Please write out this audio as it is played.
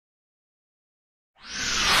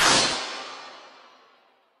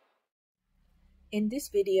In this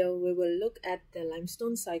video, we will look at the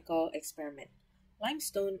limestone cycle experiment.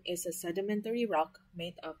 Limestone is a sedimentary rock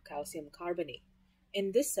made of calcium carbonate.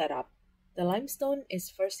 In this setup, the limestone is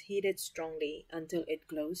first heated strongly until it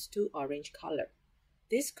glows to orange color.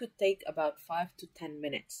 This could take about 5 to 10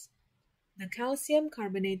 minutes. The calcium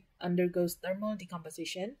carbonate undergoes thermal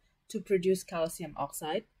decomposition to produce calcium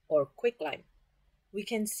oxide or quicklime. We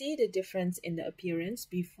can see the difference in the appearance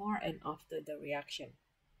before and after the reaction.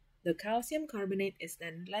 The calcium carbonate is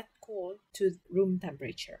then let cool to room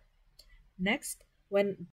temperature. Next,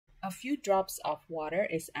 when a few drops of water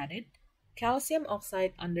is added, calcium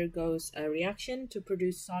oxide undergoes a reaction to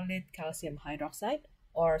produce solid calcium hydroxide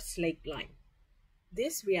or slakedlime.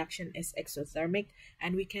 This reaction is exothermic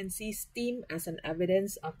and we can see steam as an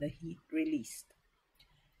evidence of the heat released.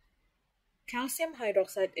 Calcium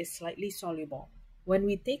hydroxide is slightly soluble. When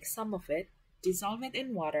we take some of it, dissolve it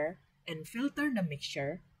in water, and filter the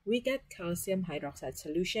mixture, we get calcium hydroxide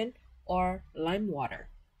solution or limewater.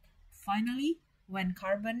 Finally, when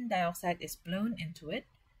carbon dioxide is blown into it,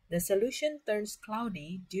 the solution turns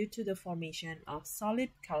cloudy due to the formation of solid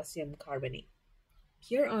calcium carbonate.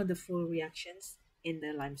 Here are the full reactions in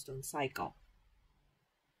the limestone cycle.